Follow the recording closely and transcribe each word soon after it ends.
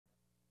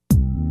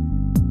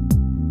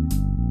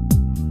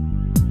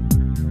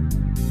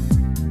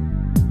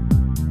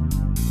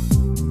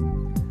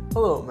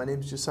my name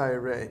is Josiah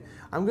Ray.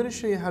 I'm going to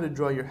show you how to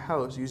draw your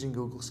house using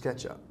Google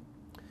SketchUp.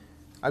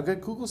 I've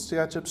got Google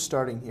SketchUp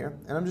starting here,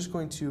 and I'm just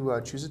going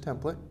to choose a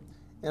template,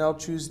 and I'll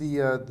choose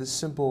the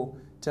simple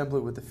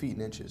template with the feet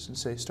and inches and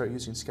say start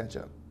using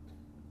SketchUp.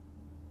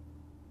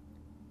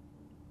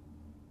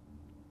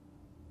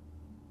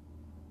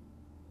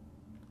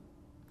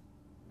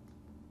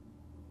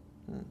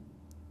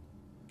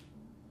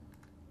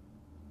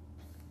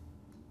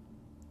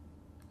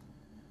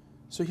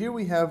 So here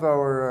we have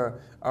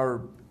our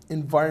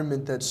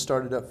environment that's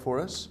started up for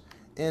us,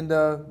 and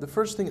the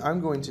first thing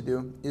I'm going to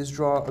do is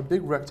draw a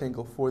big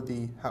rectangle for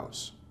the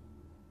house.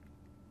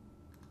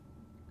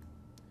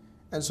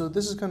 And so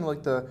this is kind of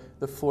like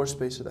the floor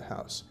space of the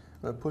house.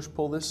 I'm going to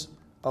pull this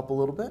up a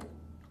little bit,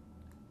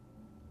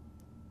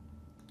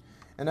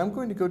 and I'm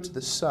going to go to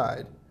the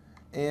side,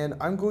 and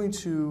I'm going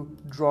to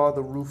draw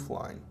the roof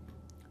line.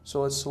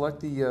 So let's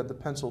select the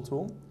pencil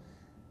tool,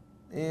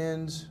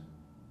 and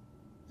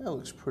that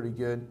looks pretty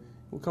good.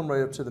 We'll come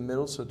right up to the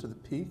middle, so to the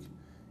peak,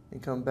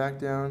 and come back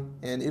down,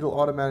 and it'll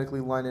automatically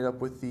line it up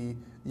with the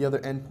other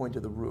end point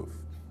of the roof.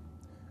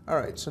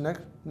 Alright, so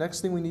next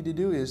thing we need to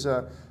do is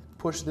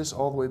push this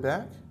all the way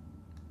back,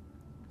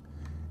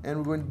 and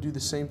we're going to do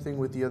the same thing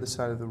with the other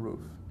side of the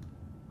roof.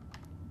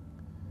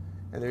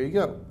 And there you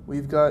go.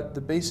 We've got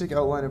the basic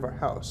outline of our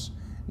house.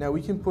 Now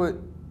we can put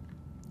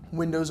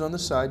windows on the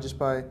side just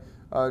by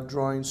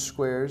drawing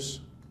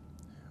squares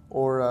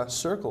or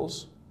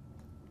circles,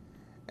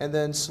 and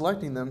then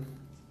selecting them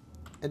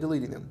and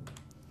deleting them.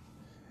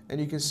 And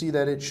you can see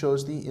that it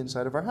shows the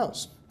inside of our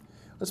house.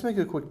 Let's make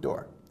a quick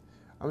door.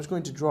 I'm just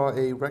going to draw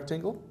a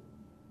rectangle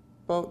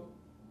about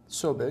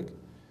so big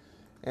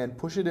and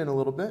push it in a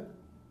little bit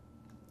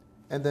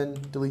and then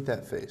delete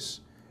that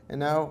face. And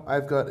now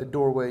I've got a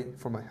doorway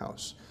for my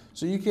house.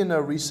 So you can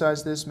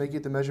resize this, make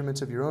it the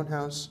measurements of your own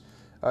house.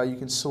 You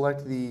can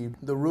select the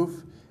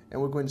roof,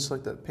 and we're going to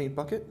select the paint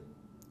bucket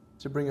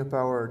to bring up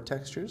our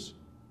textures.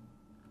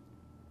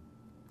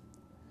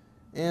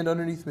 And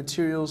underneath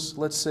materials,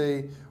 let's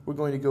say we're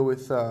going to go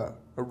with a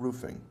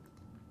roofing.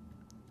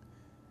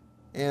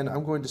 And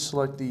I'm going to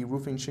select the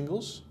roofing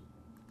shingles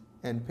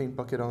and paint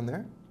bucket on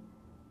there,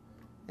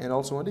 and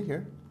also under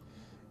here.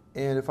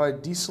 And if I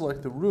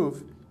deselect the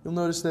roof, you'll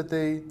notice that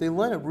they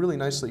line up really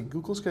nicely.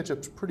 Google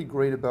SketchUp's pretty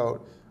great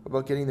about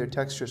getting their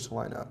textures to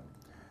line up.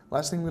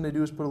 Last thing I'm going to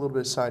do is put a little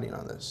bit of siding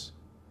on this.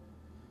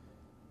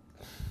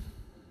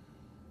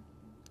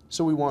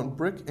 So we want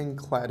brick and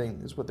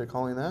cladding is what they're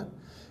calling that.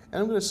 And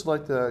I'm going to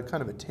select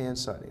kind of a tan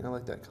siding. I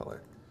like that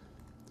color.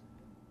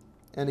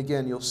 And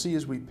again, you'll see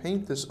as we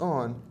paint this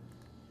on,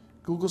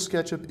 Google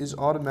SketchUp is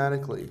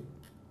automatically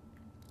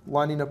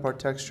lining up our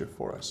texture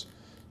for us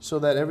so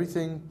that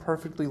everything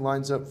perfectly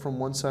lines up from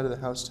one side of the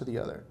house to the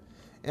other.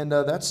 And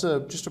that's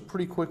just a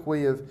pretty quick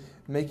way of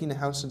making a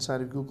house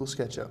inside of Google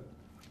SketchUp.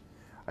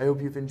 I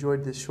hope you've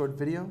enjoyed this short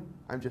video.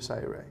 I'm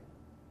Josiah Ray.